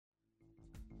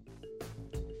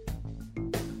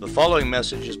The following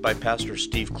message is by Pastor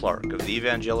Steve Clark of the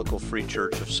Evangelical Free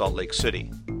Church of Salt Lake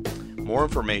City. More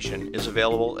information is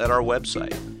available at our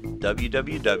website,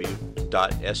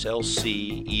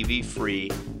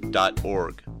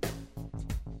 www.slcevfree.org.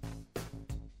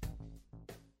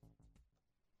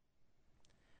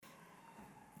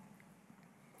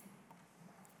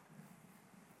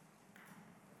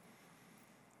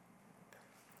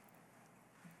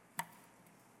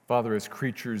 Father, as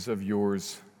creatures of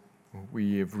yours,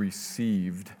 we have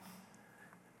received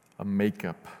a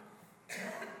makeup.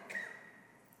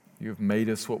 You have made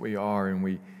us what we are, and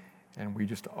we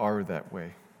just are that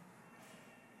way.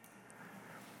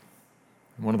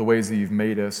 And one of the ways that you've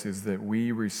made us is that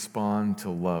we respond to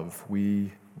love.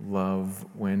 We love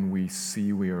when we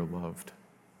see we are loved.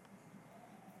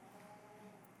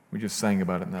 We just sang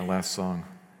about it in that last song.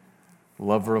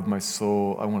 Lover of my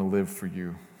soul, I want to live for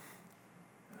you.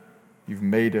 You've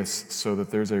made us so that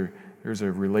there's a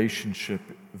relationship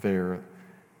there.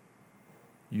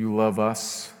 You love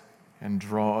us and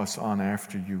draw us on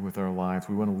after you with our lives.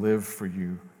 We want to live for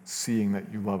you, seeing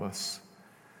that you love us.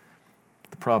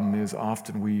 The problem is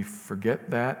often we forget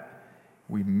that,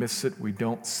 we miss it, we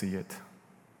don't see it.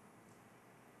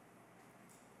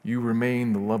 You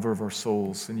remain the lover of our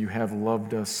souls, and you have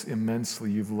loved us immensely.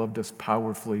 You've loved us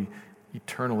powerfully,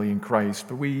 eternally in Christ,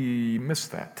 but we miss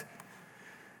that.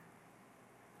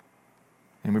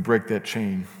 And we break that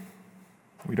chain.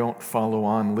 We don't follow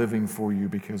on living for you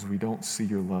because we don't see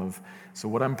your love. So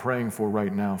what I'm praying for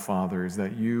right now, Father, is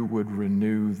that you would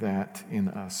renew that in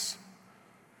us.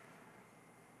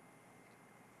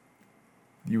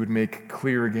 You would make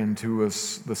clear again to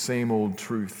us the same old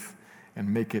truth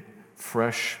and make it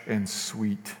fresh and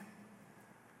sweet.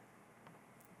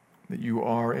 That you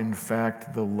are, in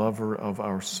fact, the lover of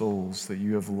our souls, that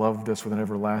you have loved us with an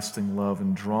everlasting love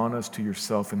and drawn us to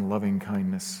yourself in loving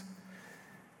kindness.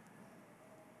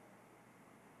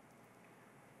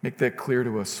 Make that clear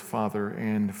to us, Father,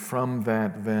 and from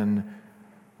that then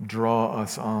draw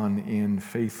us on in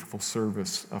faithful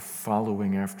service of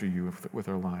following after you with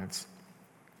our lives.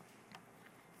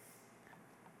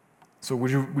 So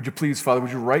would you please, Father,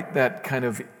 would you write that kind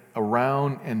of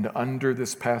around and under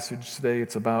this passage today?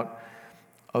 It's about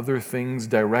other things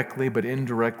directly, but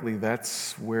indirectly,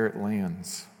 that's where it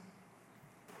lands.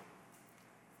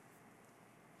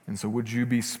 And so would you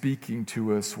be speaking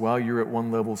to us while you're at one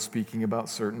level speaking about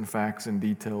certain facts and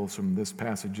details from this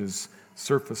passage's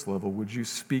surface level? Would you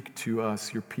speak to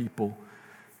us, your people,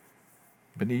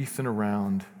 beneath and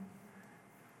around,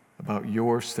 about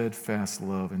your steadfast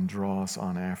love and draw us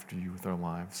on after you with our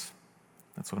lives?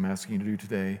 That's what I'm asking you to do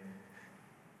today.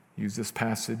 Use this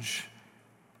passage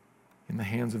in the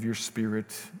hands of your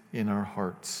Spirit in our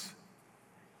hearts.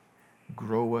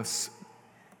 Grow us,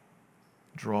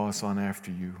 draw us on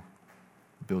after you,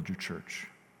 build your church.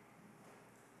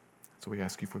 So we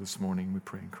ask you for this morning. We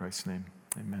pray in Christ's name.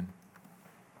 Amen.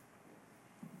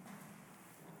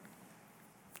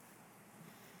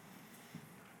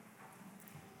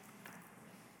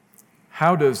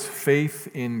 How does faith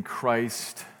in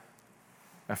Christ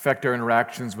affect our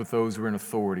interactions with those who are in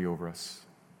authority over us?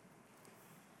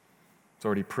 It's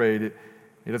already prayed. It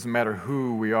doesn't matter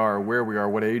who we are, where we are,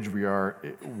 what age we are,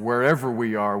 wherever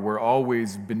we are, we're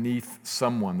always beneath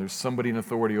someone. There's somebody in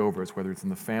authority over us, whether it's in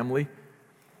the family,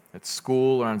 at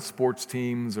school, or on sports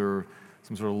teams, or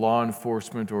some sort of law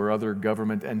enforcement or other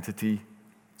government entity.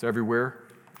 It's everywhere.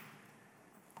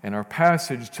 And our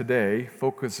passage today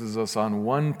focuses us on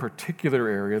one particular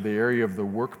area, the area of the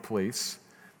workplace,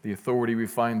 the authority we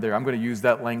find there. I'm going to use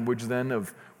that language then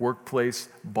of workplace,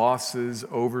 bosses,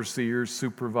 overseers,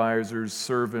 supervisors,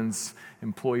 servants,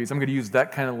 employees. I'm going to use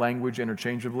that kind of language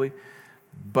interchangeably.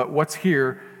 But what's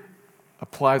here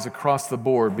applies across the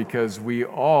board because we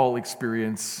all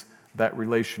experience that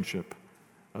relationship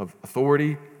of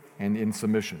authority and in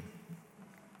submission.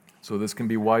 So this can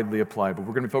be widely applied, but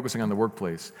we're going to be focusing on the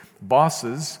workplace.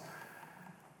 Bosses,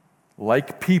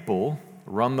 like people,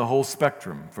 run the whole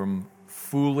spectrum, from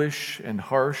foolish and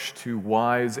harsh to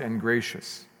wise and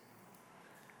gracious.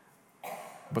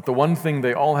 But the one thing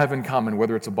they all have in common,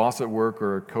 whether it's a boss at work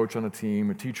or a coach on a team,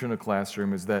 a teacher in a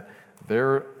classroom, is that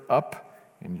they're up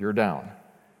and you're down.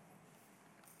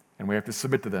 And we have to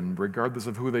submit to them regardless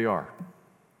of who they are.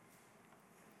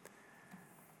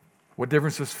 What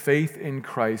difference does faith in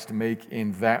Christ make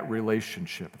in that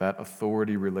relationship, that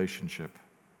authority relationship?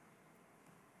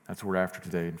 That's what we're after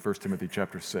today in 1 Timothy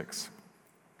chapter 6.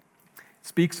 It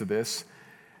speaks of this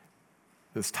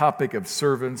topic of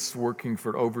servants working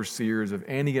for overseers of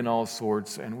any and all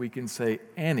sorts, and we can say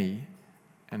any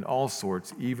and all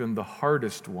sorts, even the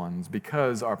hardest ones,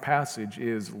 because our passage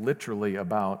is literally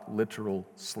about literal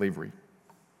slavery.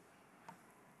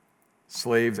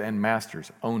 Slaves and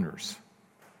masters, owners.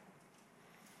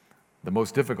 The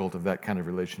most difficult of that kind of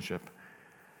relationship,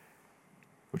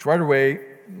 which right away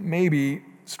maybe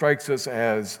strikes us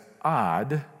as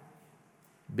odd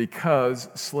because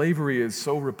slavery is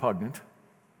so repugnant.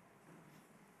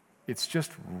 It's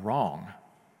just wrong.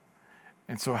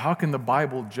 And so how can the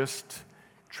Bible just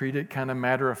treat it kind of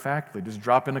matter-of-factly? Just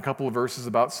drop in a couple of verses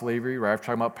about slavery, right after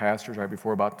talking about pastors, right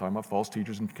before talking about false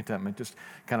teachers and contentment, just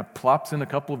kind of plops in a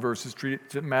couple of verses, treat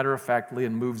it matter-of-factly,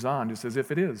 and moves on just as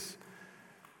if it is.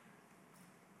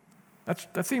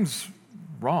 That seems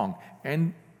wrong.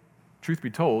 And truth be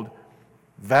told,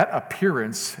 that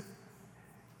appearance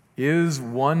is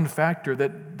one factor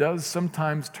that does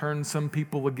sometimes turn some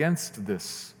people against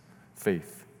this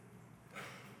faith.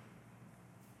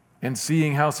 And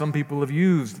seeing how some people have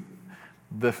used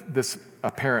this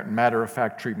apparent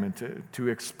matter-of-fact treatment to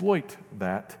exploit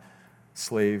that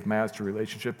slave-master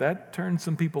relationship, that turns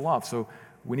some people off. So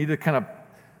we need to kind of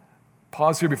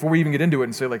pause here before we even get into it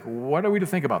and say, like, what are we to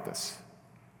think about this?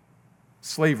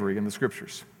 Slavery in the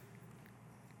Scriptures.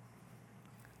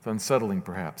 It's unsettling,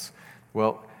 perhaps.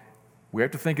 Well, we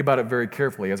have to think about it very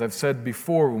carefully. As I've said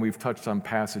before when we've touched on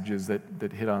passages that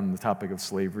hit on the topic of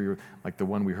slavery, or like the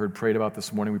one we heard prayed about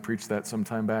this morning, we preached that some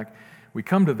time back. We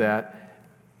come to that,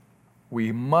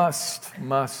 we must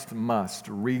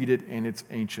read it in its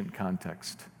ancient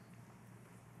context.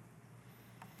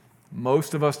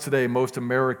 Most of us today, most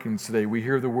Americans today, we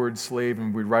hear the word slave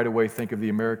and we right away think of the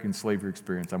American slavery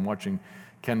experience. I'm watching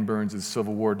Ken Burns'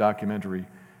 Civil War documentary.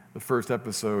 The first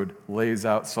episode lays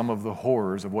out some of the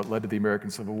horrors of what led to the American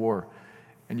Civil War.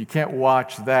 And you can't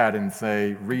watch that and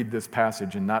say, read this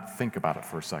passage and not think about it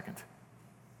for a second.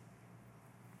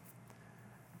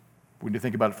 We need to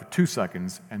think about it for 2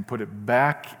 seconds and put it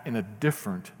back in a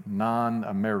different,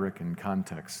 non-American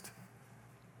context.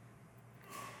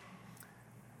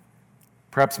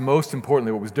 Perhaps most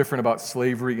importantly, what was different about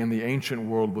slavery in the ancient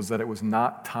world was that it was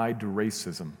not tied to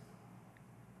racism.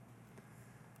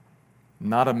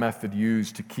 Not a method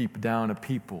used to keep down a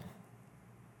people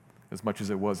as much as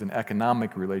it was an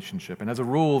economic relationship. And as a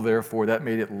rule, therefore, that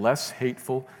made it less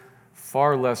hateful,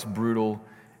 far less brutal,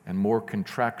 and more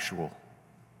contractual.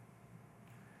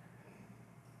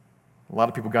 A lot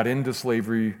of people got into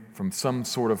slavery from some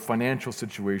sort of financial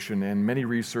situation, and many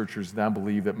researchers now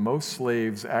believe that most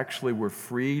slaves actually were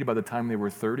freed by the time they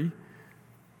were 30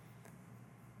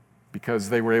 because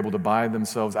they were able to buy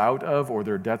themselves out of, or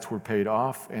their debts were paid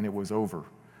off, and it was over.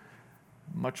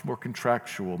 Much more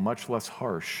contractual, much less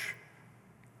harsh.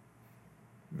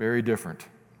 Very different.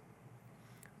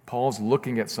 Paul's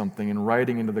looking at something and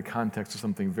writing into the context of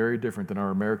something very different than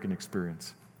our American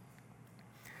experience.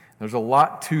 There's a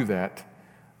lot to that.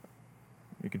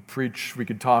 We could preach, we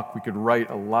could talk, we could write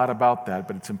a lot about that,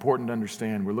 but it's important to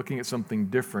understand we're looking at something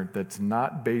different that's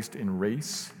not based in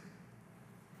race,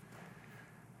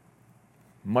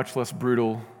 much less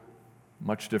brutal,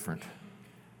 much different.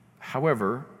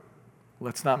 However,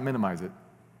 let's not minimize it.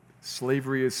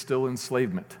 Slavery is still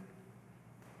enslavement.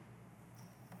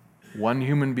 One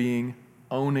human being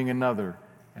owning another,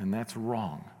 and that's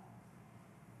wrong.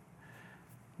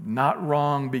 Not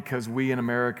wrong because we in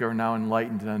America are now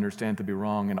enlightened and understand to be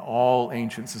wrong, and all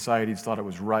ancient societies thought it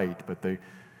was right, but they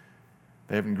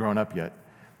haven't grown up yet.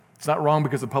 It's not wrong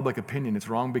because of public opinion. It's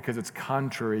wrong because it's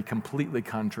contrary, completely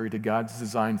contrary to God's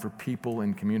design for people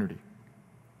and community.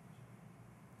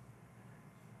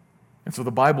 And so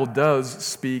the Bible does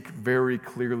speak very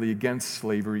clearly against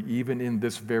slavery, even in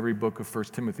this very book of 1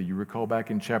 Timothy. You recall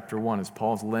back in chapter 1, as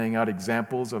Paul's laying out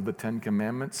examples of the Ten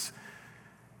Commandments,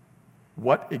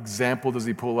 what example does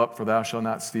he pull up for thou shalt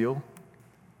not steal?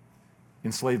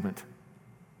 Enslavement.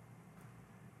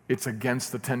 It's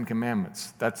against the Ten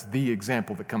Commandments. That's the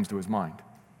example that comes to his mind.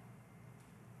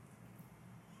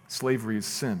 Slavery is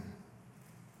sin.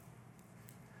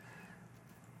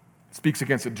 It speaks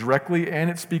against it directly, and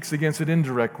it speaks against it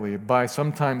indirectly by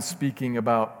sometimes speaking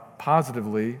about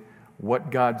positively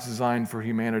what God's design for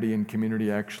humanity and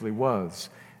community actually was,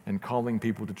 and calling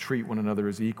people to treat one another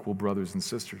as equal brothers and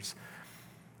sisters.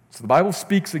 So the Bible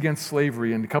speaks against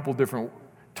slavery in a couple different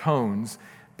tones,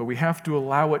 but we have to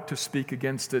allow it to speak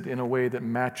against it in a way that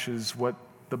matches what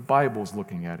the Bible's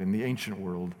looking at in the ancient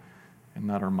world and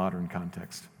not our modern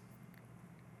context.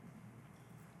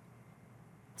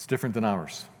 It's different than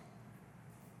ours.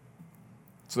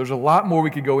 So there's a lot more we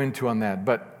could go into on that,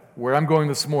 but where I'm going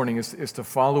this morning is to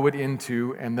follow it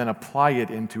into and then apply it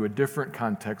into a different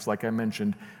context, like I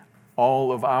mentioned,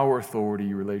 all of our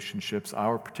authority relationships,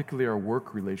 particularly our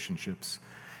work relationships.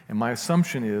 And my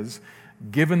assumption is,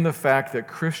 given the fact that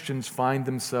Christians find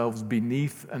themselves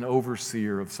beneath an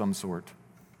overseer of some sort,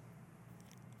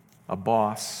 a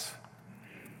boss,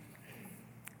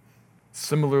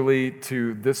 similarly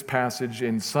to this passage,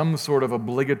 in some sort of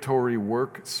obligatory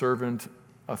work, servant,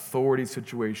 authority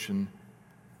situation,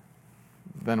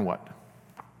 then what?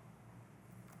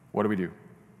 What do we do?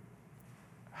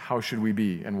 How should we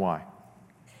be and why?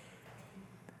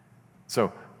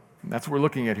 So that's what we're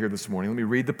looking at here this morning. Let me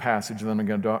read the passage, and then I'm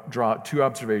going to draw out two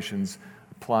observations,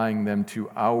 applying them to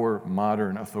our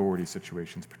modern authority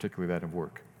situations, particularly that of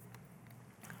work.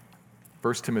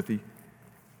 1 Timothy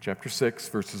chapter 6,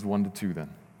 verses 1 to 2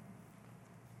 then.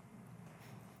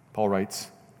 Paul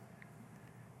writes,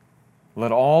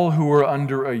 "Let all who are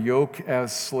under a yoke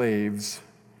as slaves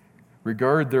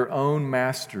regard their own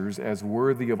masters as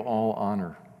worthy of all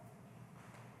honor,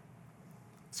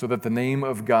 so that the name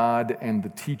of God and the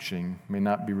teaching may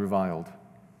not be reviled.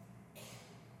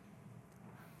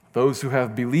 Those who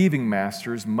have believing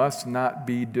masters must not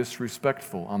be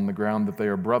disrespectful on the ground that they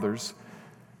are brothers.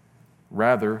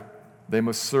 Rather, they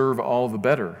must serve all the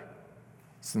better,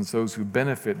 since those who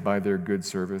benefit by their good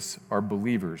service are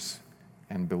believers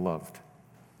and beloved."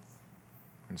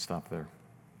 I'm going to stop there.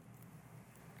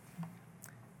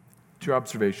 Two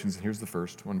observations, and here's the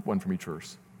first, one from each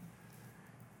verse.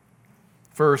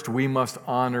 First, we must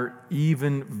honor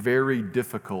even very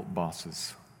difficult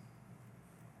bosses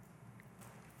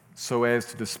so as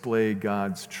to display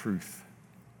God's truth.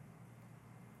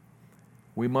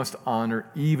 We must honor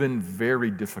even very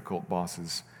difficult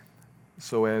bosses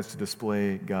so as to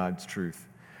display God's truth.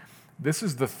 This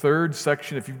is the third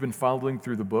section, if you've been following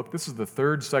through the book, this is the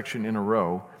third section in a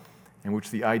row in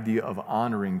which the idea of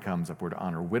honoring comes up. We're to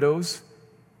honor widows,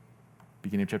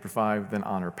 beginning of chapter 5, then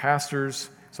honor pastors.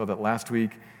 Saw that last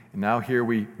week. And now here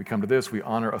we come to this. We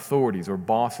honor authorities or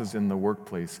bosses in the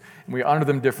workplace. And we honor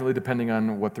them differently depending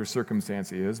on what their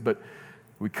circumstance is. But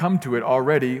we come to it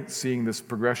already seeing this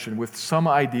progression with some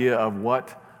idea of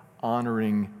what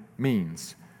honoring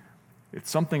means. It's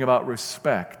something about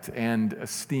respect and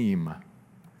esteem.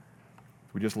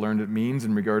 We just learned it means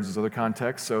in regards to this other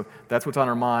context. So that's what's on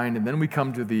our mind. And then we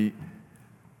come to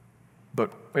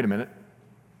but wait a minute.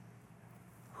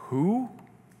 Who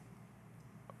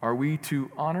are we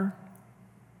to honor?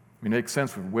 I mean, it makes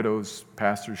sense with widows,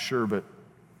 pastors, sure, but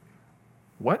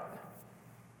what?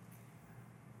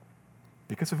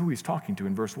 Because of who he's talking to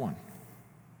in verse 1.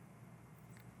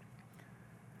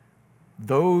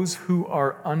 Those who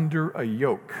are under a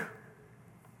yoke.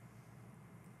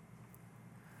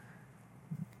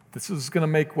 This is going to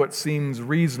make what seems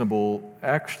reasonable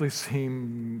actually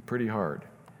seem pretty hard.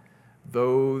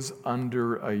 Those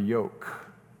under a yoke,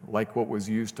 like what was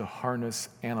used to harness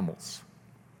animals.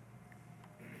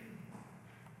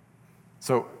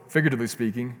 So, figuratively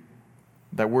speaking,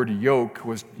 that word yoke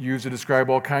was used to describe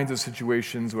all kinds of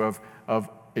situations of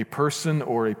a person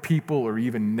or a people or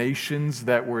even nations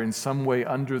that were in some way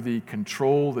under the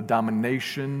control, the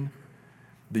domination,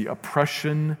 the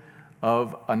oppression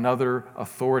of another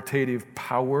authoritative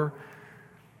power.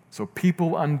 So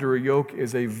people under a yoke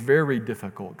is a very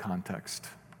difficult context,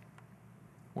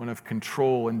 one of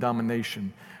control and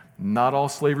domination. Not all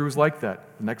slavery was like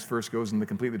that. The next verse goes in the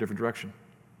completely different direction.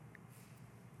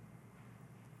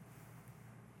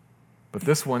 But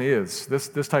this one is.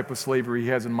 This type of slavery he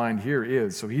has in mind here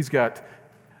is. So he's got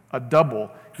a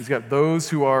double. He's got those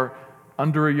who are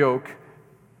under a yoke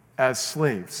as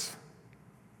slaves,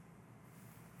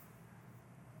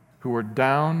 who are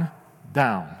down.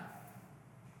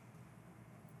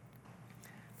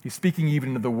 He's speaking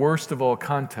even in the worst of all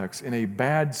contexts, in a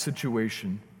bad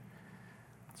situation.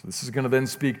 So this is going to then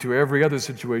speak to every other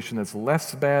situation that's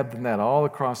less bad than that, all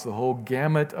across the whole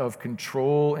gamut of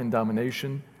control and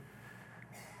domination.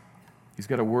 He's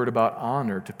got a word about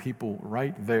honor to people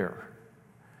right there.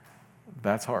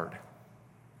 That's hard.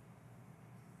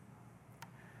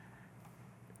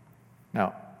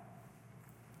 Now,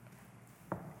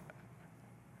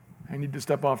 I need to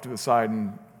step off to the side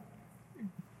and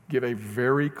give a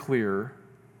very clear,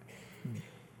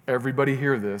 everybody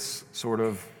hear this, sort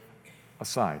of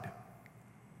aside.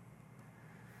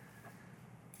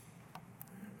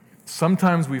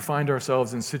 Sometimes we find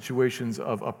ourselves in situations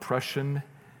of oppression,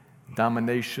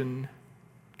 domination,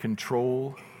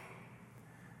 control,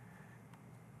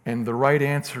 and the right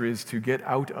answer is to get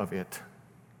out of it.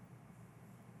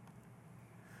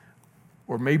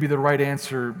 Or maybe the right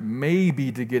answer may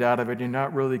be to get out of it, you're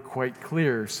not really quite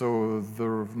clear, so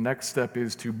the next step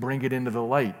is to bring it into the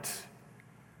light,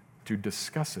 to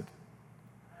discuss it.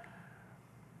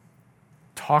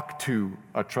 talk to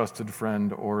a trusted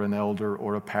friend or an elder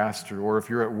or a pastor, or if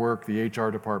you're at work, the HR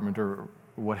department or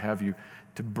what have you,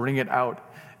 to bring it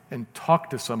out and talk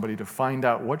to somebody to find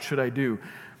out, what should I do?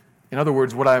 In other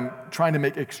words, what I'm trying to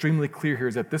make extremely clear here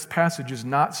is that this passage is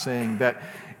not saying that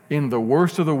in the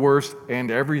worst of the worst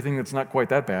and everything that's not quite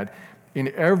that bad,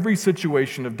 in every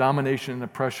situation of domination and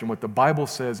oppression, what the Bible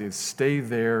says is stay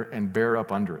there and bear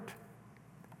up under it.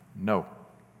 No.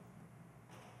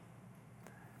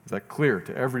 Is that clear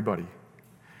to everybody?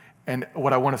 And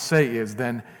what I want to say is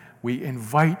then we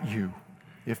invite you,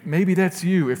 if maybe that's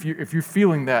you, if you're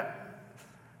feeling that,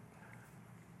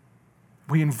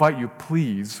 we invite you,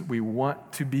 please, we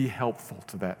want to be helpful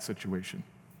to that situation.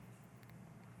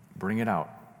 Bring it out.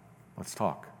 Let's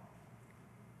talk.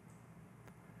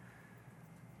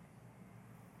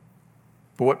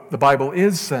 But what the Bible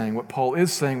is saying, what Paul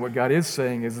is saying, what God is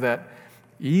saying is that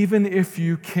even if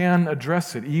you can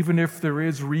address it, even if there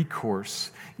is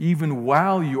recourse, even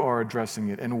while you are addressing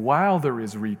it, and while there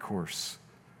is recourse,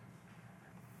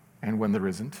 and when there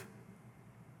isn't,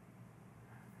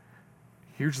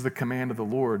 here's the command of the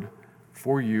Lord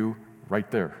for you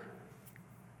right there.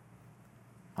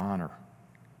 Honor.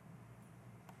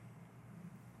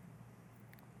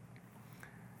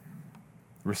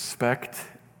 Respect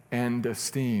and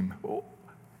esteem. Oh,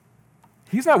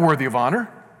 he's not worthy of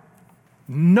honor.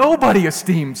 Nobody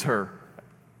esteems her.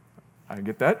 I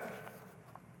get that.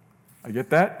 I get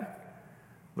that.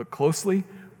 Look closely.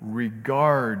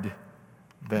 Regard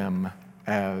them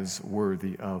as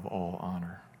worthy of all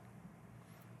honor.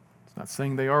 It's not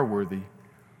saying they are worthy.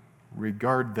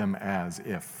 Regard them as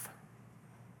if.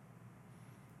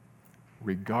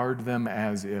 Regard them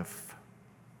as if.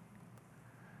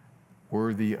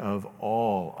 Worthy of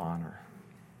all honor.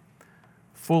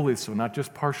 Fully so, not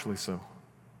just partially so.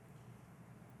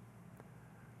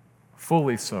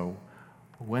 Fully so.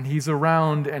 When he's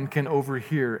around and can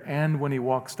overhear, and when he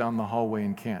walks down the hallway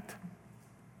and can't.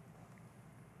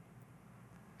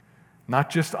 Not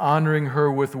just honoring her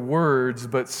with words,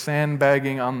 but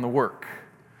sandbagging on the work,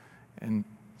 and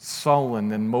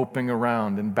sullen and moping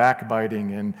around and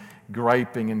backbiting and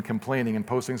griping and complaining and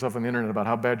posting stuff on the internet about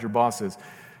how bad your boss is.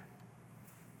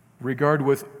 Regard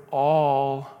with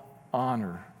all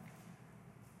honor,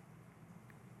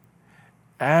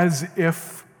 as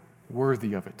if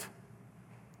worthy of it.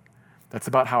 That's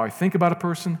about how I think about a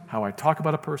person, how I talk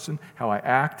about a person, how I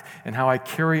act, and how I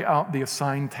carry out the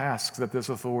assigned tasks that this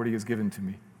authority has given to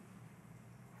me.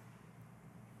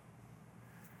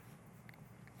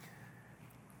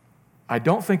 I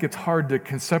don't think it's hard to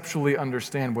conceptually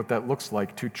understand what that looks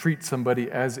like, to treat somebody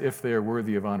as if they are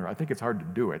worthy of honor. I think it's hard to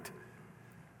do it,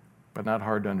 but not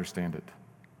hard to understand it.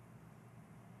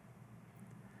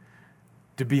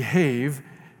 To behave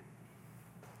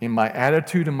in my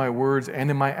attitude, in my words, and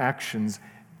in my actions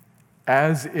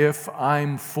as if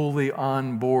I'm fully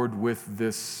on board with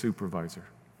this supervisor.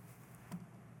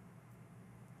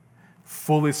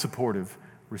 Fully supportive,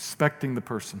 respecting the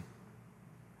person.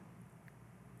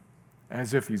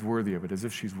 As if he's worthy of it, as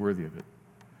if she's worthy of it.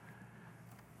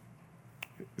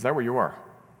 Is that where you are?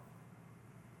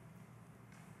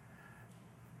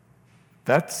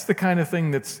 That's the kind of thing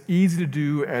that's easy to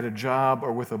do at a job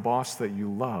or with a boss that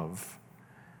you love.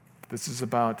 This is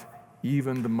about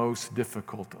even the most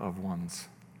difficult of ones.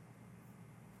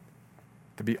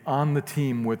 To be on the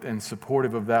team with and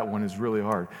supportive of that one is really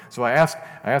hard. So I ask,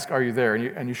 are you there?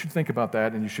 And you should think about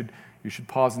that, and you should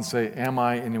pause and say, am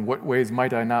I, and in what ways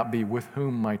might I not be? With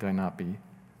whom might I not be?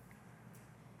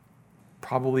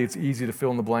 Probably it's easy to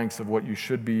fill in the blanks of what you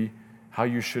should be, how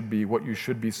you should be, what you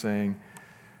should be saying.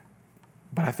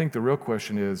 But I think the real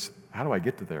question is, how do I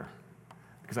get to there?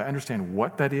 Because I understand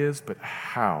what that is, but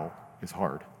how is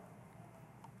hard.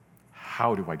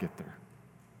 How do I get there?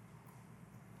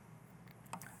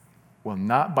 Well,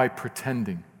 not by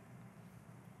pretending.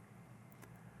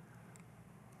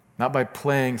 Not by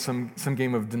playing some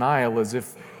game of denial as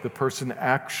if the person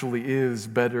actually is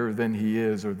better than he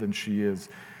is or than she is.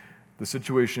 The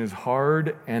situation is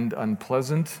hard and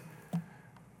unpleasant.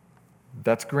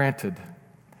 That's granted.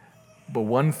 But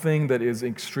one thing that is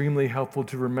extremely helpful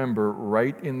to remember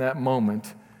right in that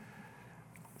moment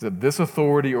is that this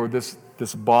authority or this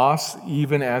boss,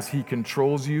 even as he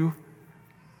controls you,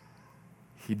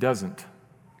 he doesn't.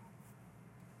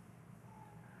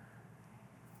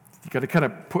 You got to kind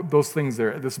of put those things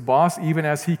there. This boss, even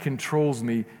as he controls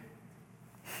me,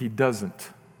 he doesn't.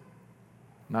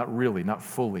 Not really, not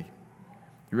fully.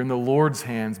 You're in the Lord's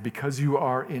hands because you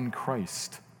are in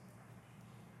Christ.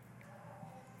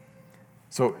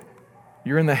 So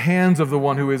You're in the hands of the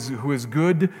one who is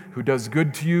good, who does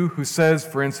good to you, who says,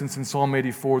 for instance, in Psalm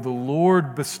 84, the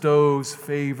Lord bestows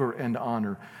favor and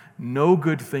honor. No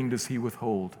good thing does he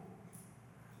withhold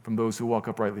from those who walk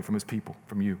uprightly, from his people,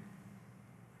 from you.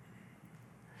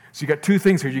 So you got two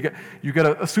things here. You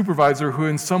got a supervisor who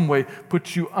in some way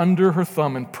puts you under her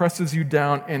thumb and presses you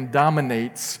down and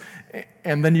dominates.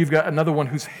 And then you've got another one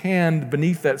whose hand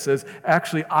beneath that says,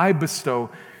 actually, I bestow.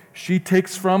 She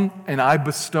takes from, and I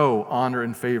bestow honor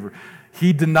and favor.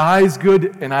 He denies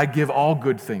good, and I give all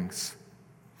good things.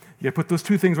 You got to put those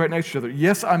two things right next to each other.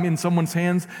 Yes, I'm in someone's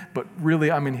hands, but really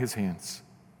I'm in his hands.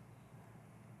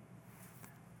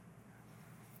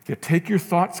 You take your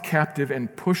thoughts captive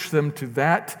and push them to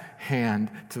that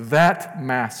hand, to that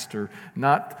master,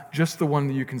 not just the one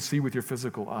that you can see with your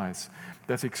physical eyes.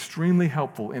 That's extremely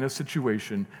helpful in a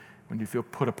situation when you feel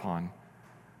put upon,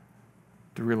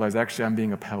 to realize, actually, I'm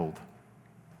being upheld.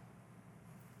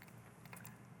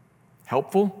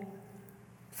 Helpful?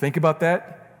 Think about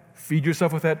that. Feed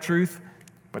yourself with that truth,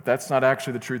 but that's not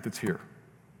actually the truth that's here.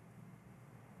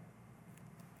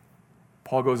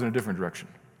 Paul goes in a different direction.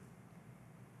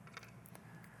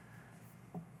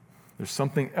 There's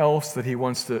something else that he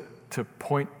wants to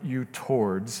point you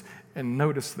towards, and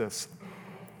notice this.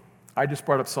 I just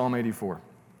brought up Psalm 84,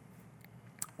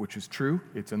 which is true.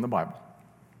 It's in the Bible.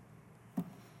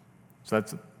 So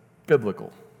that's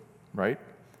biblical, right?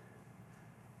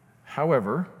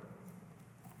 However,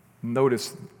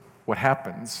 notice what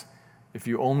happens if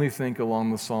you only think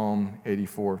along the Psalm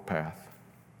 84 path.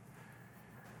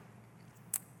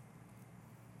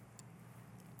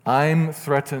 I'm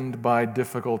threatened by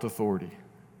difficult authority,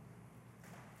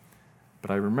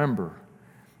 but I remember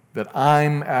that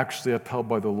I'm actually upheld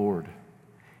by the Lord,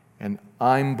 and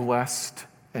I'm blessed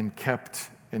and kept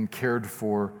and cared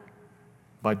for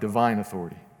by divine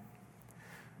authority.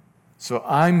 So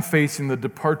I'm facing the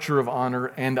departure of honor,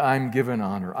 and I'm given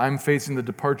honor. I'm facing the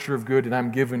departure of good, and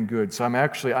I'm given good. So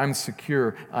I'm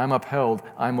secure, I'm upheld,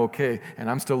 I'm okay, and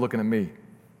I'm still looking at me.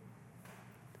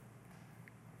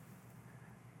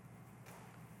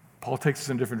 Paul takes us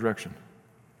in a different direction.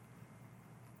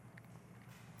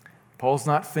 Paul's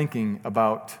not thinking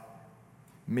about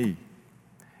me,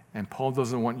 and Paul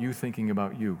doesn't want you thinking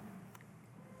about you.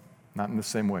 Not in the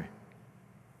same way.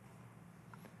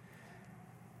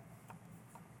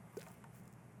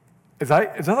 As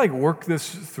I work this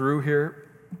through here,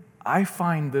 I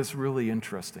find this really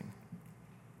interesting.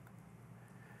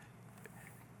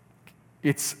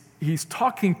 He's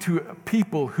talking to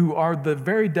people who are the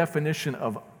very definition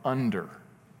of under.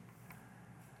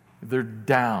 They're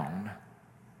down.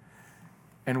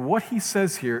 And what he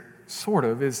says here, sort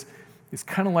of, is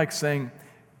kind of like saying,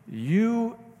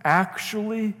 you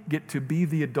actually get to be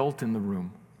the adult in the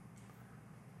room.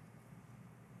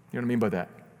 You know what I mean by that?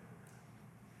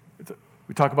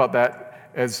 We talk about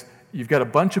that as you've got a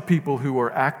bunch of people who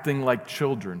are acting like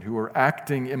children, who are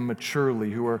acting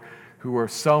immaturely, who are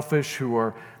selfish, who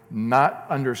are not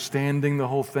understanding the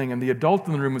whole thing. And the adult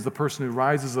in the room is the person who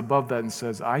rises above that and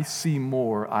says, I see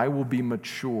more, I will be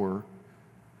mature.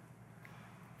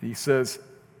 He says,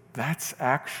 that's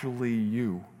actually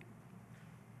you.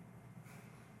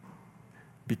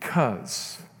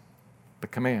 Because, the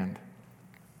command,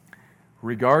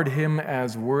 regard him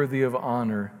as worthy of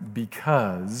honor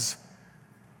because,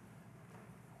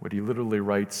 what he literally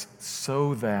writes,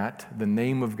 so that the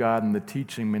name of God and the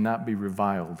teaching may not be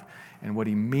reviled. And what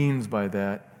he means by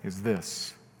that is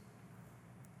this.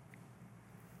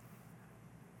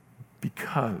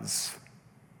 Because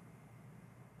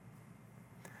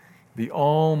the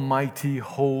almighty,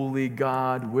 holy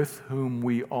God with whom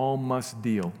we all must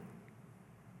deal,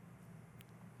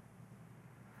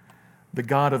 the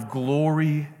God of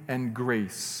glory and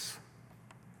grace,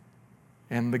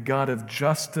 and the God of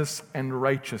justice and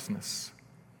righteousness,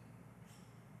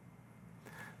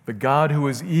 the God who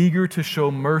is eager to show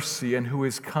mercy and who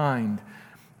is kind,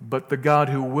 but the God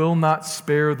who will not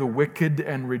spare the wicked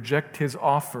and reject his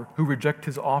offer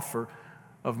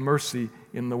of mercy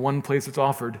in the one place it's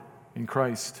offered, in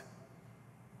Christ.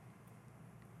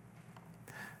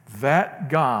 That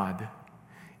God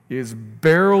is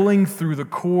barreling through the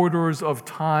corridors of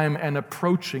time and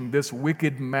approaching this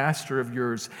wicked master of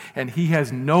yours, and he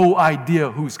has no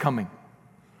idea who's coming.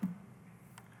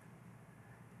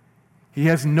 He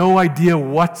has no idea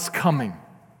what's coming.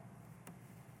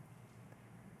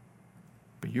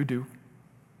 But you do.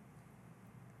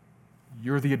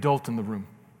 You're the adult in the room.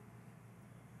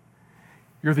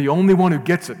 You're the only one who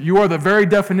gets it. You are the very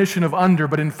definition of under,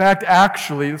 but in fact,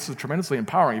 actually, this is tremendously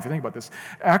empowering if you think about this.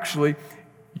 Actually,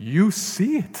 you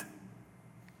see it.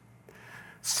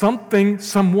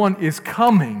 Someone is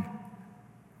coming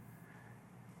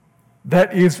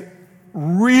that is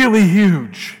really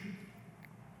huge,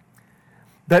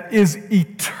 that is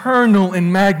eternal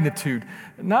in magnitude,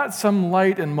 not some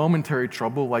light and momentary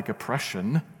trouble like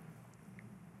oppression.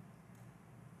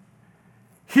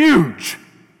 Huge,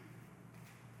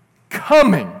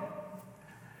 coming,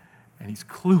 and he's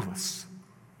clueless.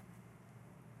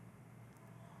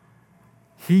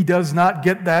 He does not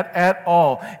get that at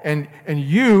all. And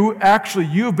you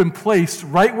have been placed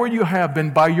right where you have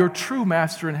been by your true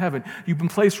master in heaven. You've been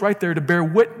placed right there to bear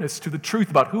witness to the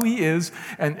truth about who he is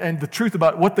and the truth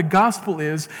about what the gospel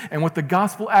is and what the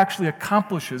gospel actually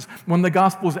accomplishes when the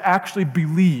gospel is actually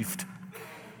believed.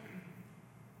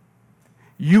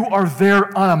 You are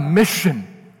there on a mission.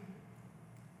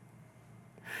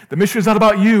 The mission is not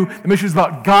about you. The mission is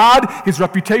about God, his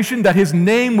reputation, that his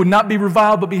name would not be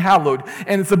reviled but be hallowed.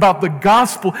 And it's about the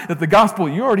gospel,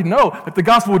 you already know, that the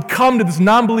gospel would come to this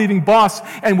non-believing boss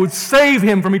and would save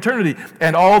him from eternity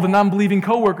and all the non-believing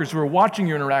coworkers who are watching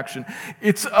your interaction.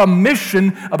 It's a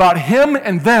mission about him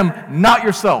and them, not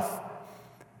yourself.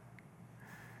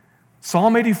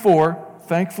 Psalm 84,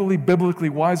 thankfully, biblically,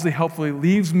 wisely, helpfully,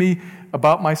 leaves me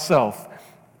about myself.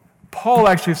 Paul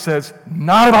actually says,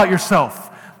 not about yourself,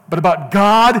 but about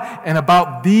God and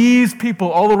about these people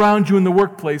all around you in the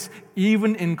workplace,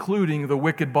 even including the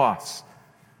wicked boss.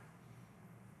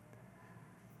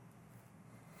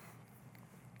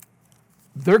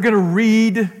 They're going to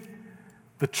read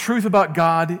the truth about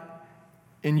God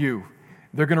in you.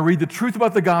 They're going to read the truth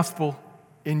about the gospel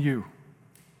in you.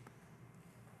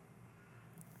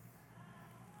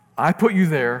 I put you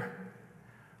there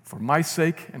for my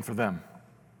sake and for them.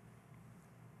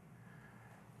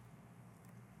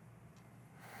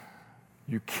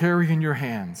 You carry in your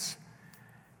hands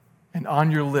and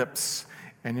on your lips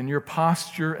and in your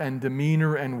posture and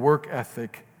demeanor and work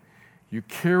ethic, you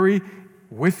carry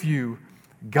with you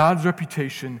God's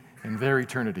reputation and their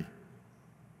eternity.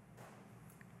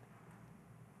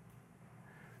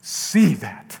 See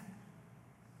that.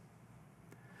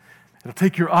 It'll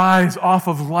take your eyes off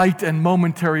of light and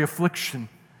momentary affliction,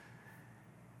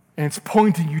 and it's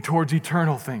pointing you towards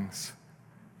eternal things.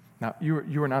 Now,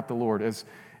 you are not the Lord.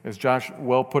 As Josh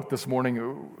well put this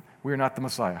morning, we are not the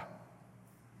Messiah.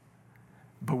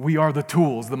 But we are the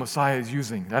tools the Messiah is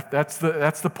using. That's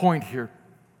the point here.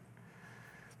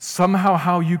 Somehow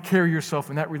how you carry yourself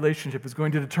in that relationship is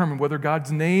going to determine whether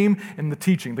God's name and the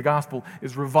teaching, the gospel,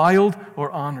 is reviled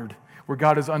or honored. Where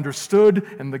God is understood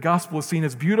and the gospel is seen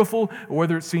as beautiful, or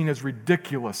whether it's seen as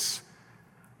ridiculous,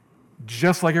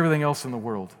 just like everything else in the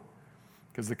world.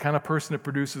 Because the kind of person it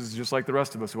produces is just like the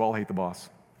rest of us who all hate the boss.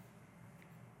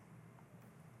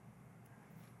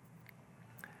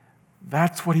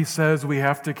 That's what he says we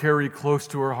have to carry close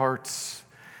to our hearts.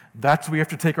 That's what we have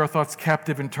to take our thoughts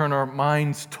captive and turn our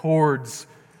minds towards.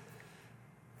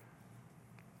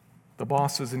 The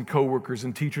bosses and coworkers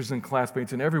and teachers and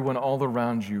classmates and everyone all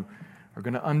around you are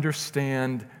going to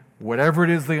understand whatever it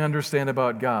is they understand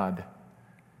about God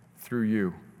through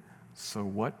you. So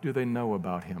what do they know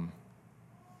about him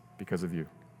because of you?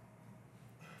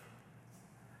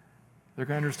 They're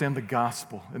going to understand the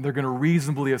gospel, and they're going to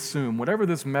reasonably assume whatever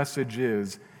this message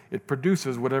is, it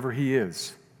produces whatever he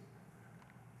is.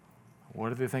 What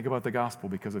do they think about the gospel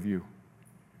because of you?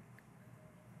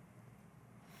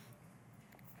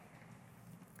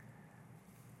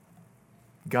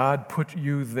 God put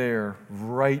you there,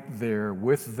 right there,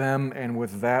 with them and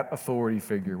with that authority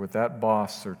figure, with that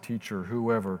boss or teacher,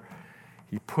 whoever.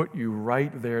 He put you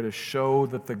right there to show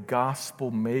that the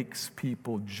gospel makes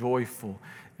people joyful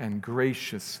and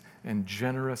gracious and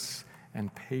generous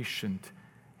and patient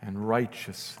and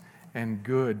righteous and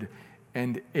good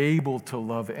and able to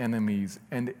love enemies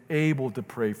and able to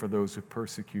pray for those who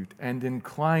persecute and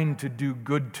inclined to do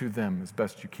good to them as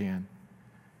best you can.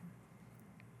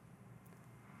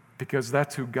 Because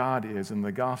that's who God is, and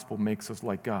the gospel makes us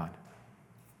like God.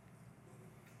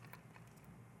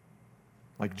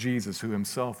 Like Jesus, who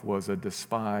himself was a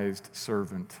despised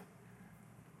servant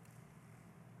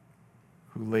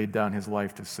who laid down his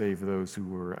life to save those who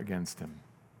were against him.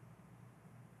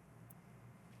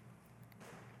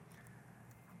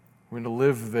 We're going to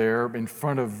live there in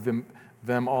front of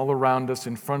them all around us,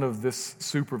 in front of this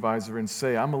supervisor, and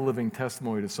say, I'm a living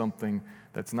testimony to something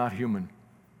that's not human.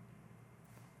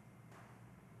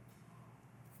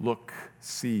 Look,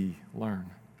 see, learn.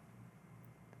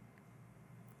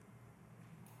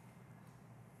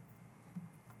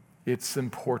 It's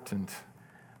important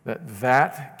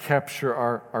that capture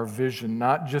our vision,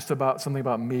 not just about something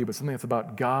about me, but something that's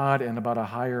about God and about a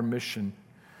higher mission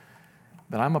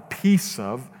that I'm a piece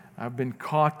of. I've been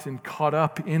caught and caught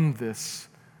up in this,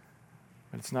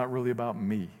 but it's not really about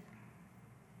me.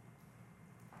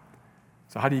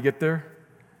 So how do you get there?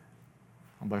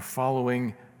 Well, by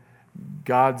following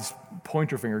God's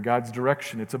pointer finger, God's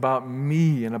direction. It's about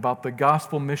me and about the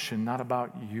gospel mission, not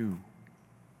about you.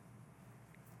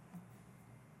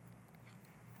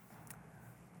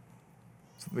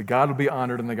 So that God will be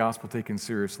honored and the gospel taken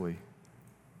seriously.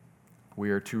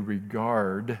 We are to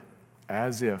regard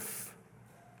as if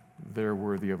they're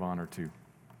worthy of honor too.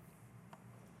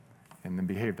 And then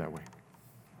behave that way.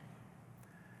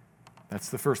 That's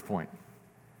the first point.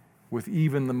 With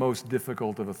even the most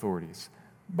difficult of authorities.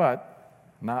 But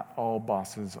not all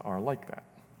bosses are like that,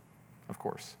 of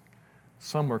course.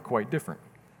 Some are quite different,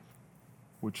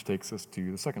 which takes us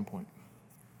to the second point.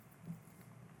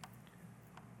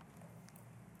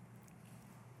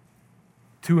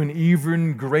 To an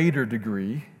even greater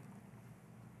degree,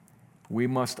 we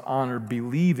must honor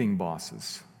believing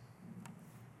bosses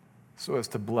so as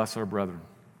to bless our brethren.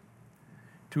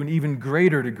 To an even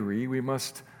greater degree, we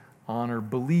must honor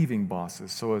believing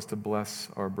bosses so as to bless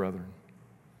our brethren.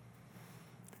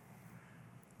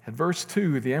 At verse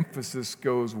 2, the emphasis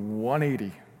goes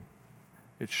 180.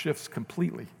 It shifts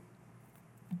completely.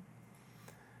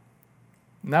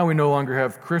 Now we no longer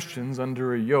have Christians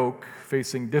under a yoke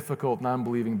facing difficult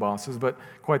non-believing bosses, but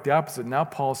quite the opposite. Now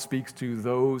Paul speaks to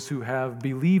those who have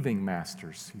believing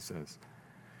masters, he says.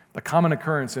 A common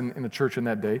occurrence in the church in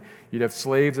that day, you'd have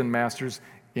slaves and masters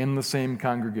in the same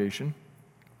congregation.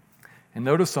 And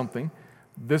notice something.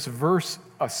 This verse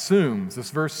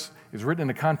is written in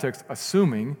the context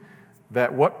assuming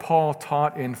that what Paul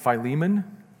taught in Philemon,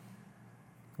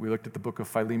 we looked at the book of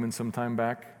Philemon some time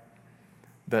back,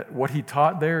 that what he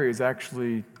taught there is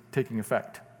actually taking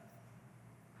effect.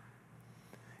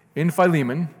 In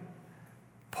Philemon,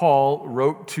 Paul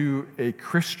wrote to a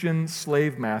Christian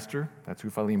slave master, that's who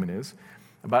Philemon is,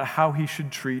 about how he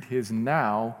should treat his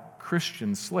now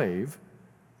Christian slave,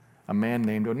 a man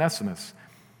named Onesimus.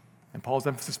 And Paul's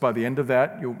emphasis by the end of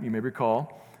that, you may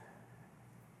recall,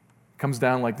 comes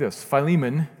down like this.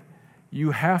 Philemon,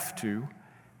 you have to,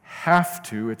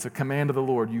 it's a command of the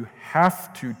Lord, you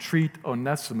have to treat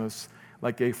Onesimus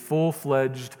like a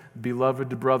full-fledged,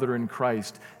 beloved brother in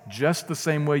Christ, just the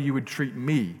same way you would treat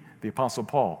me, the Apostle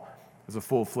Paul, as a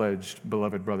full-fledged,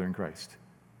 beloved brother in Christ.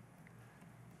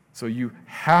 So you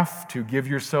have to give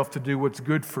yourself to do what's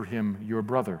good for him, your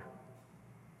brother.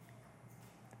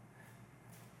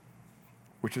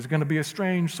 Which is going to be a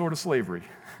strange sort of slavery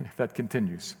if that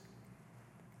continues.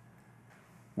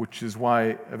 Which is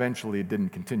why eventually it didn't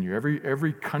continue.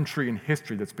 Every country in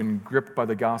history that's been gripped by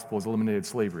the gospel has eliminated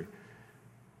slavery.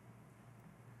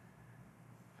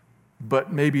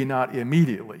 But maybe not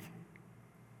immediately.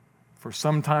 For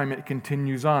some time it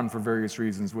continues on for various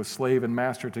reasons, with slave and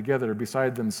master together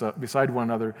beside one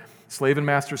another, slave and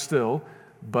master still,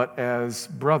 but as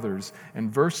brothers.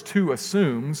 And verse 2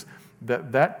 assumes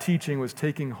that teaching was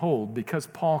taking hold because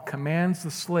Paul commands the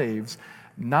slaves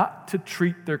not to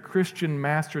treat their Christian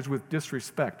masters with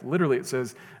disrespect. Literally it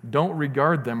says, don't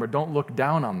regard them or don't look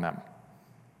down on them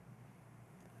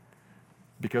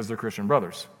because they're Christian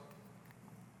brothers.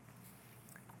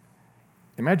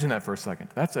 Imagine that for a second.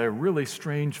 That's a really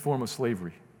strange form of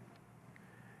slavery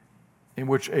in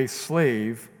which a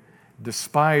slave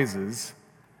despises,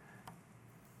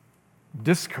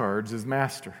 discards his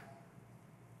master.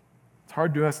 It's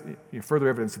hard to ask further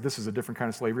evidence that this is a different kind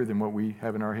of slavery than what we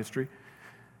have in our history.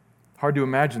 Hard to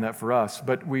imagine that for us,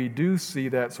 but we do see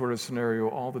that sort of scenario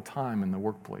all the time in the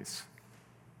workplace.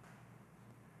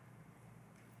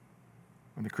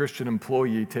 When the Christian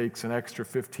employee takes an extra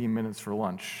 15 minutes for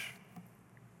lunch,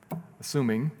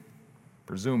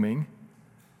 presuming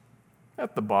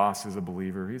that the boss is a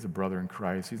believer, he's a brother in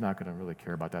Christ, he's not going to really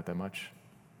care about that much.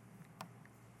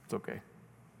 It's okay.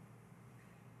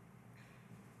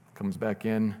 Comes back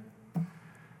in.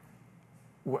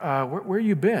 Where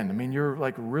you been? I mean, you're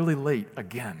like really late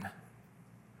again.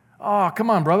 Oh,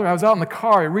 come on, brother. I was out in the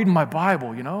car reading my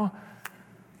Bible,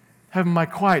 having my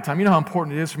quiet time. You know how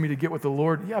important it is for me to get with the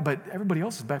Lord? Yeah, but everybody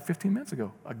else is back 15 minutes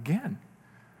ago. Again.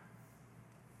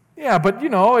 Yeah, but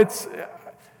it's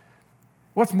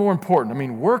what's more important? I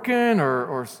mean, working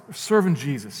or serving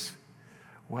Jesus?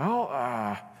 Well,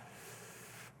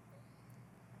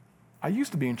 I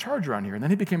used to be in charge around here, and then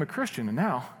he became a Christian, and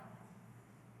now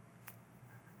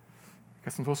I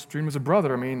guess I'm supposed to treat him as a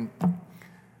brother. I mean,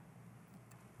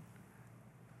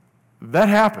 that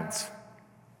happens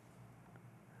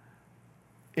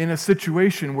in a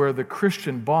situation where the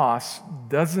Christian boss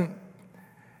doesn't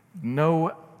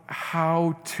know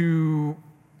how to,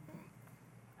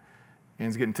 and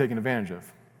is getting taken advantage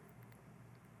of.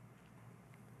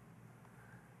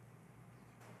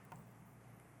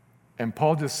 And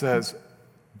Paul just says,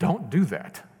 don't do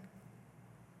that.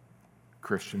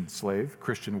 Christian slave,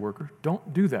 Christian worker.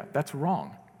 Don't do that. That's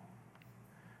wrong.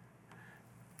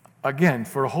 Again,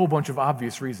 for a whole bunch of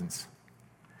obvious reasons.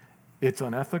 It's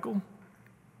unethical.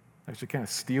 Actually kind of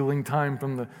stealing time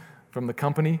from the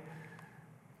company.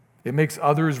 It makes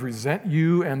others resent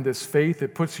you and this faith.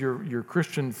 It puts your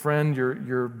Christian friend,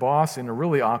 your boss, in a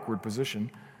really awkward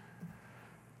position.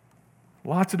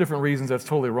 Lots of different reasons that's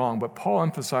totally wrong, but Paul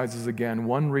emphasizes again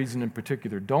one reason in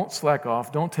particular. Don't slack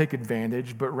off, don't take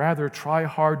advantage, but rather try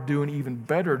hard, do an even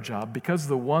better job, because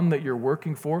the one that you're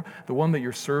working for, the one that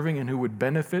you're serving and who would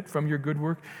benefit from your good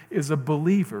work, is a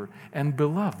believer and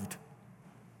beloved.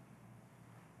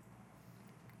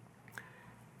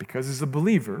 Because he's a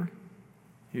believer,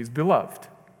 he's beloved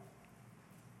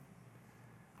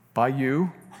by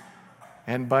you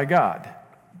and by God.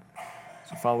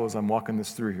 So follow as I'm walking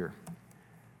this through here.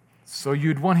 So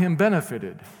you'd want him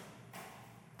benefited,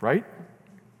 right?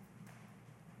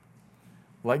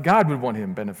 Like God would want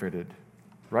him benefited,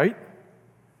 right?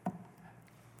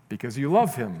 Because you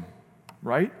love him,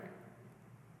 right?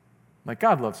 Like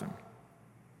God loves him.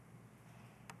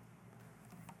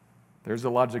 There's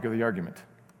the logic of the argument.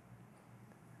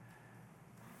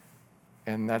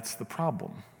 And that's the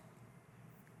problem.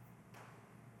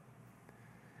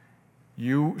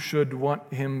 You should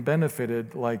want him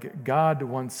benefited like God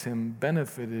wants him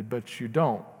benefited, but you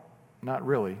don't. Not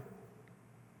really.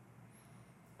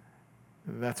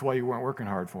 That's why you weren't working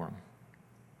hard for him.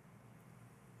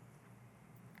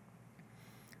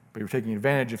 But you're taking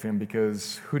advantage of him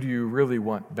because who do you really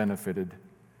want benefited?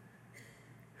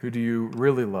 Who do you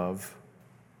really love?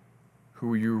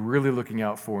 Who are you really looking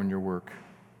out for in your work?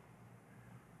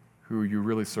 Who are you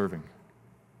really serving?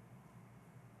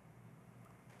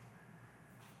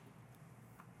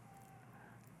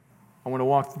 I want to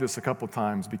walk through this a couple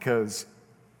times because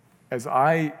as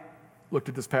I looked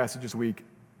at this passage this week,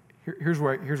 here's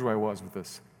where I was with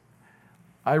this.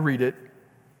 I read it,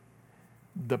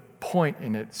 the point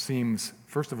in it seems,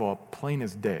 first of all, plain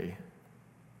as day.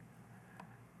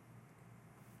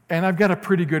 And I've got a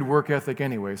pretty good work ethic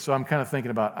anyway, so I'm kind of thinking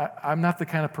about, I'm not the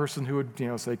kind of person who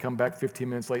would, say, come back 15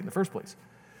 minutes late in the first place.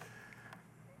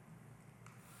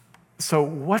 So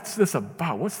what's this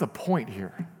about? What's the point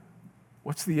here?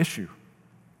 What's the issue?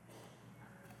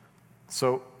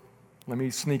 So let me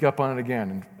sneak up on it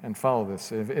again and follow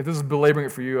this. If this is belaboring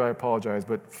it for you, I apologize,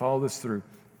 but follow this through.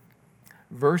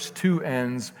 Verse 2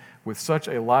 ends with such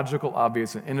a logical,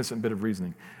 obvious, and innocent bit of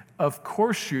reasoning. Of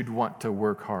course you'd want to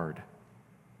work hard.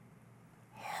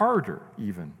 Harder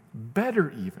even, better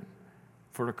even,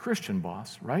 for a Christian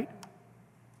boss, right?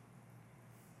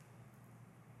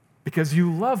 Because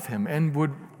you love him and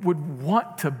would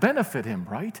want to benefit him,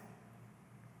 right?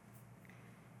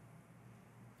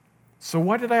 So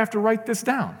why did I have to write this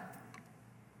down?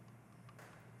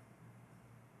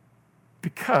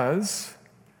 Because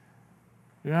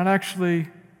you're not actually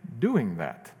doing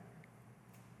that.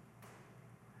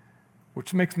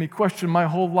 Which makes me question my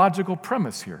whole logical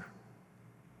premise here.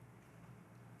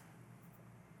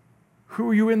 Who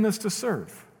are you in this to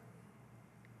serve?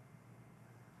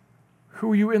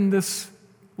 Who are you in this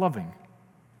loving?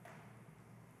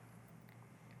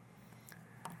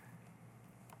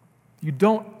 You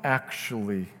don't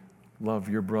actually love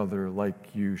your brother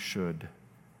like you should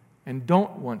and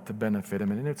don't want to benefit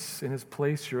him. And in his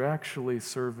place, you're actually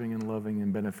serving and loving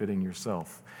and benefiting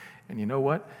yourself. And you know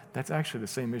what? That's actually the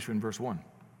same issue in verse 1.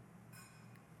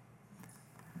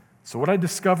 So what I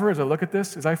discover as I look at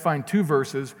this is I find two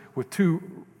verses with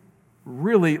two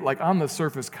really, like on the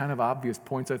surface, kind of obvious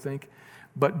points, I think.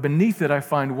 But beneath it, I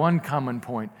find one common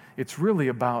point. It's really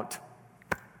about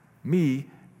me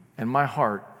and my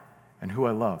heart and who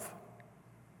I love.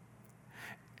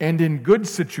 And in good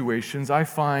situations, I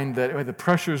find that the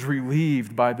pressure is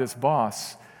relieved by this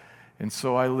boss. And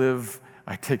so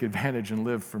I take advantage and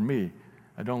live for me.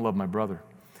 I don't love my brother.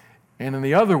 And in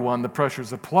the other one, the pressure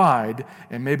is applied,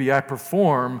 and maybe I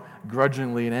perform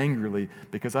grudgingly and angrily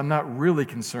because I'm not really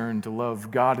concerned to love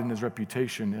God and his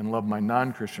reputation and love my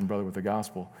non-Christian brother with the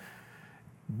gospel.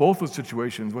 Both those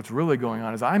situations, what's really going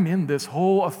on is I'm in this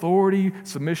whole authority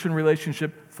submission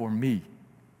relationship for me.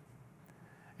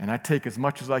 And I take as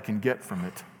much as I can get from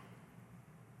it.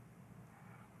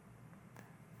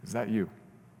 Is that you?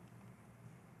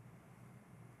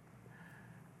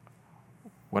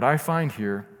 What I find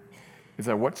here is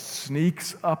that what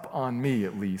sneaks up on me,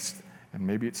 at least, and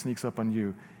maybe it sneaks up on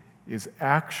you, is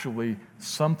actually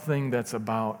something that's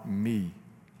about me.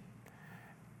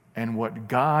 And what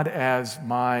God as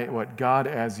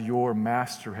your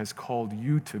master has called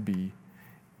you to be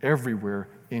everywhere,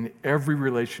 in every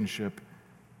relationship,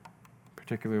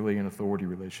 particularly in authority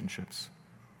relationships.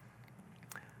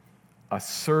 a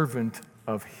servant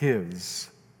of His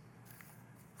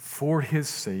for His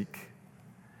sake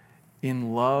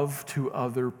in love to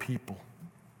other people.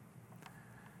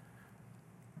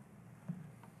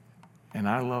 And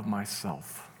I love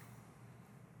myself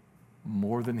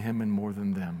more than Him and more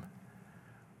than them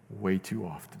way too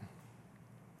often.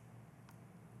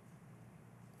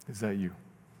 Is that you?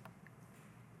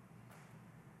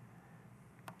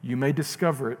 You may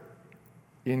discover it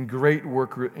in great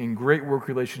work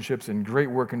relationships, in great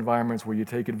work environments where you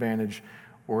take advantage,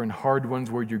 or in hard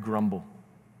ones where you grumble.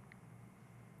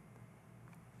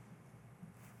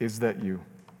 Is that you?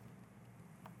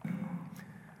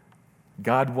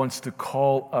 God wants to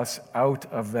call us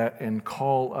out of that and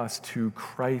call us to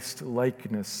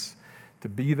Christ-likeness, to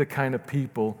be the kind of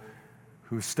people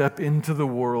who step into the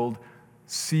world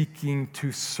seeking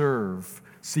to serve,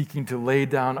 seeking to lay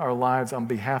down our lives on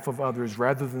behalf of others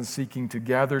rather than seeking to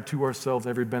gather to ourselves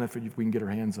every benefit we can get our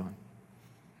hands on.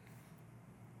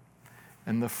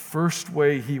 And the first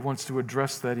way He wants to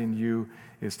address that in you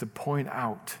is to point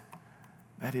out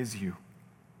that is you.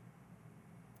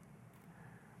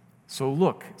 So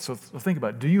think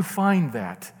about it. Do you find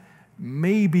that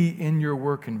maybe in your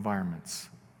work environments?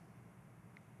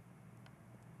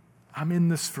 I'm in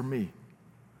this for me.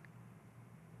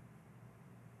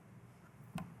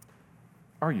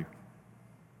 Are you?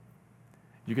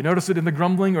 You can notice it in the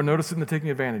grumbling or notice it in the taking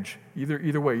advantage.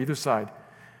 Either way, either side.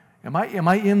 Am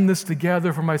I in this to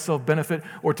gather for myself benefit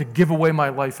or to give away my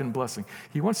life in blessing?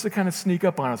 He wants to kind of sneak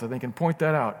up on us, I think, and point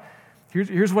that out.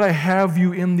 Here's what I have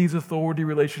you in these authority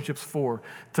relationships for: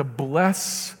 to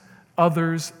bless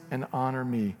others and honor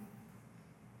me.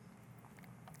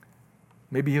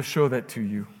 Maybe He'll show that to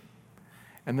you.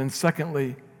 And then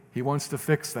secondly, He wants to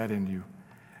fix that in you,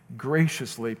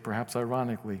 graciously, perhaps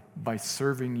ironically, by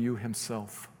serving you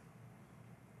Himself.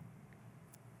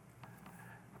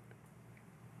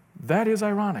 That is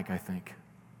ironic, I think.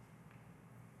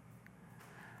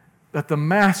 That the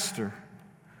Master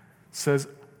says,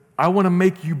 I want to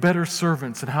make you better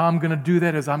servants, and how I'm going to do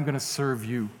that is I'm going to serve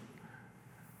you.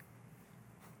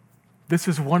 This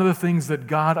is one of the things that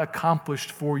God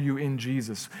accomplished for you in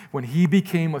Jesus when He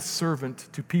became a servant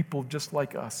to people just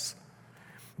like us.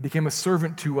 He became a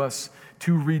servant to us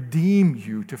to redeem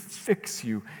you, to fix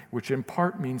you, which in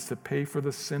part means to pay for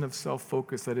the sin of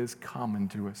self-focus that is common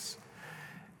to us.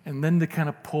 And then to kind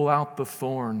of pull out that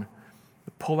thorn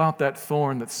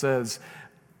that says,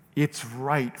 it's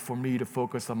right for me to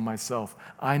focus on myself.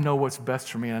 I know what's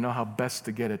best for me, and I know how best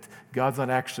to get it. God's not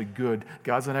actually good.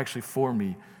 God's not actually for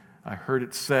me. I heard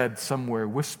it said somewhere,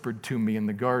 whispered to me in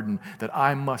the garden, that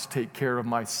I must take care of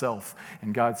myself.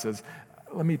 And God says,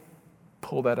 let me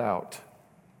pull that out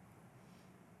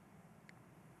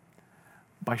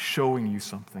by showing you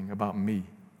something about me.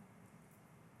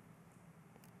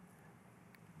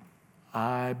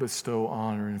 I bestow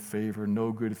honor and favor.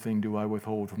 No good thing do I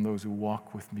withhold from those who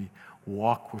walk with me.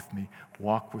 Walk with me,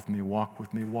 walk with me, walk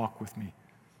with me, walk with me.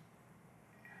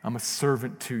 I'm a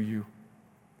servant to you.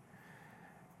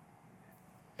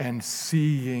 And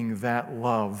seeing that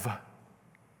love,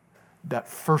 that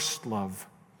first love,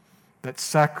 that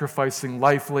sacrificing,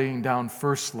 life laying down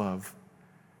first love,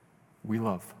 we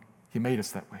love. He made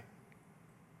us that way.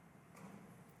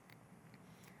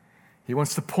 He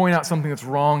wants to point out something that's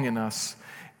wrong in us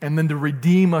and then to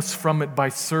redeem us from it by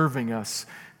serving us,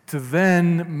 to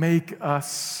then make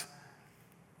us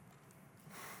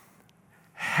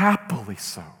happily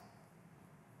so,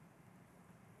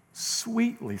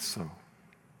 sweetly so,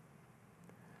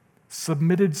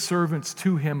 submitted servants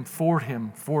to Him,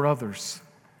 for others.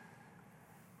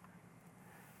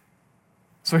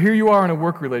 So here you are in a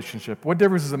work relationship. What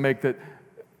difference does it make that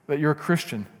you're a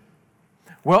Christian?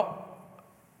 Well,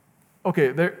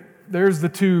 okay, there's the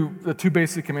two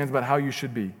basic commands about how you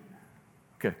should be.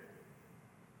 Okay.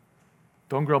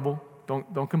 Don't grumble.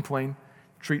 Don't complain.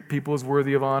 Treat people as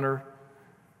worthy of honor.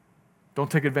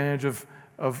 Don't take advantage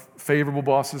of favorable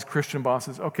bosses, Christian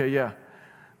bosses. Okay, yeah.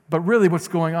 But really what's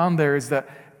going on there is that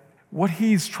what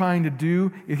He's trying to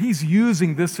do is He's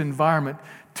using this environment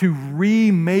to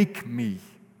remake me,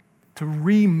 to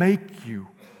remake you.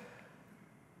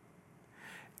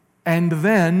 And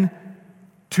then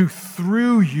to,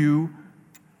 through you,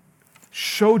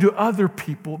 show to other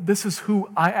people, this is who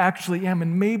I actually am,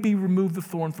 and maybe remove the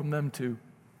thorn from them too.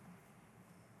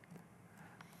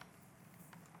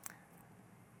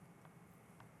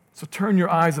 So turn your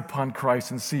eyes upon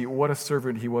Christ and see what a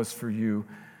servant He was for you.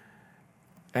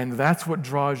 And that's what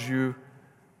draws you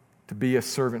to be a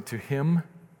servant to Him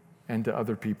and to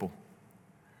other people.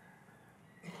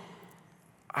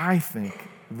 I think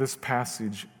this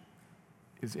passage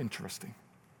is interesting.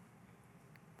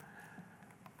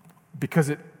 because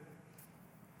it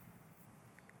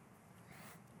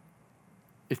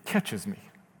catches me.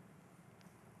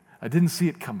 I didn't see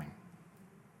it coming.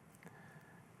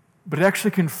 But it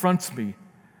actually confronts me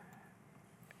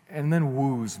and then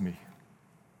woos me.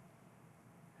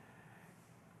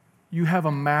 You have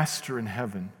a master in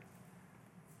heaven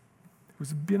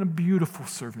who's been a beautiful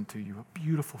servant to you, a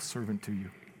beautiful servant to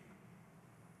you.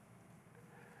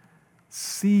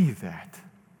 See that.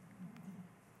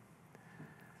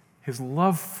 His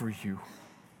love for you.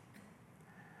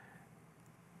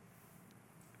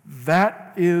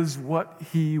 That is what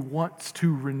he wants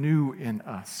to renew in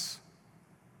us.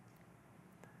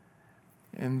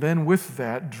 And then with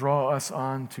that, draw us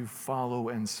on to follow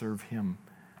and serve him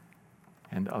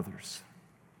and others.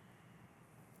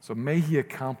 So may he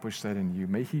accomplish that in you.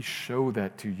 May he show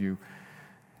that to you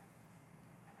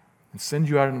and send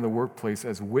you out into the workplace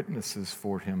as witnesses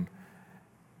for him,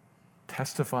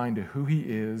 testifying to who he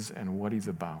is and what he's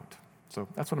about. So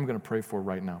that's what I'm going to pray for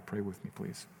right now. Pray with me,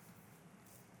 please.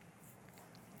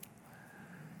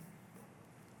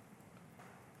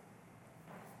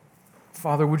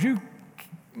 Father, would you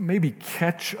maybe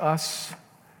catch us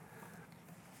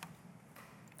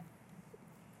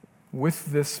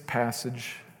with this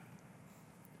passage?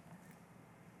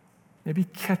 Maybe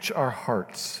catch our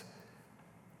hearts.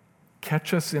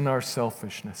 Catch us in our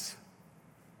selfishness.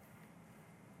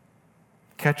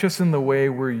 Catch us in the way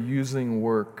we're using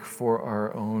work for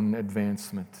our own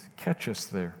advancement. Catch us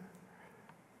there.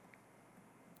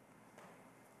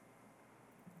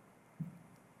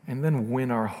 And then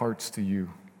win our hearts to you.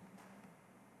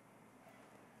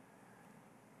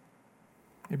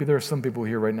 Maybe there are some people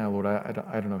here right now, Lord, I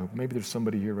don't know. Maybe there's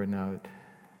somebody here right now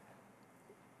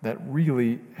that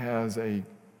really has a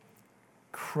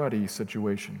cruddy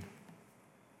situation.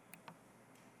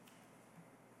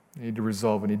 They need to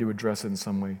resolve it, need to address it in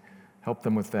some way. Help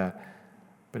them with that.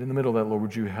 But in the middle of that, Lord,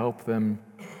 would you help them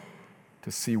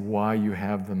to see why you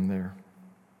have them there?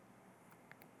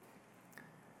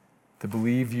 To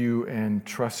believe you and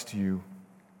trust you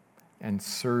and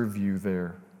serve you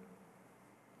there.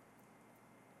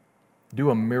 Do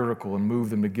a miracle and move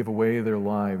them to give away their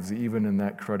lives, even in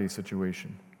that cruddy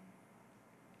situation.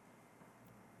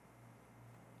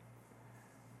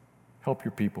 Help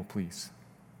your people, please.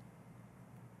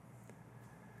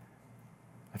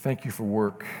 I thank you for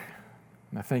work,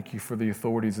 and I thank you for the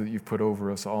authorities that you've put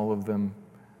over us, all of them,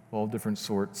 all different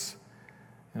sorts.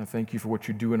 And I thank you for what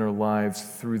you do in our lives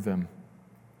through them.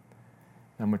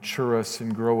 Now mature us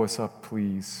and grow us up,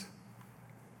 please.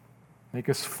 Make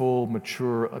us full,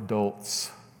 mature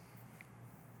adults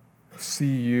who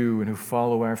see you and who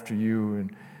follow after you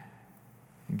and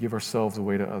give ourselves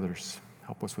away to others.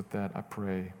 Help us with that, I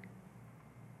pray.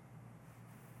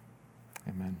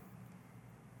 Amen.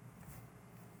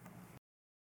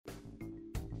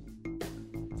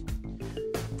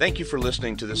 Thank you for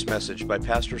listening to this message by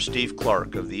Pastor Steve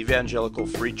Clark of the Evangelical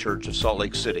Free Church of Salt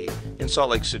Lake City in Salt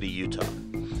Lake City, Utah.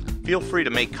 Feel free to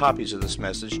make copies of this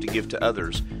message to give to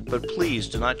others, but please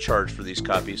do not charge for these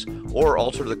copies or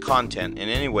alter the content in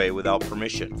any way without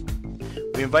permission.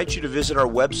 We invite you to visit our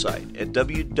website at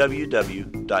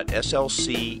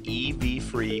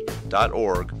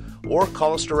www.slcevfree.org or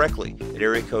call us directly at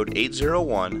area code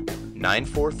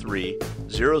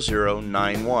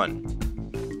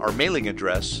 801-943-0091. Our mailing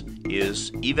address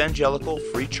is Evangelical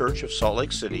Free Church of Salt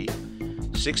Lake City,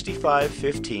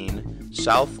 6515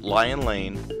 South Lion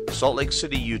Lane, Salt Lake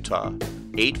City, Utah,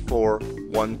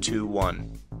 84121.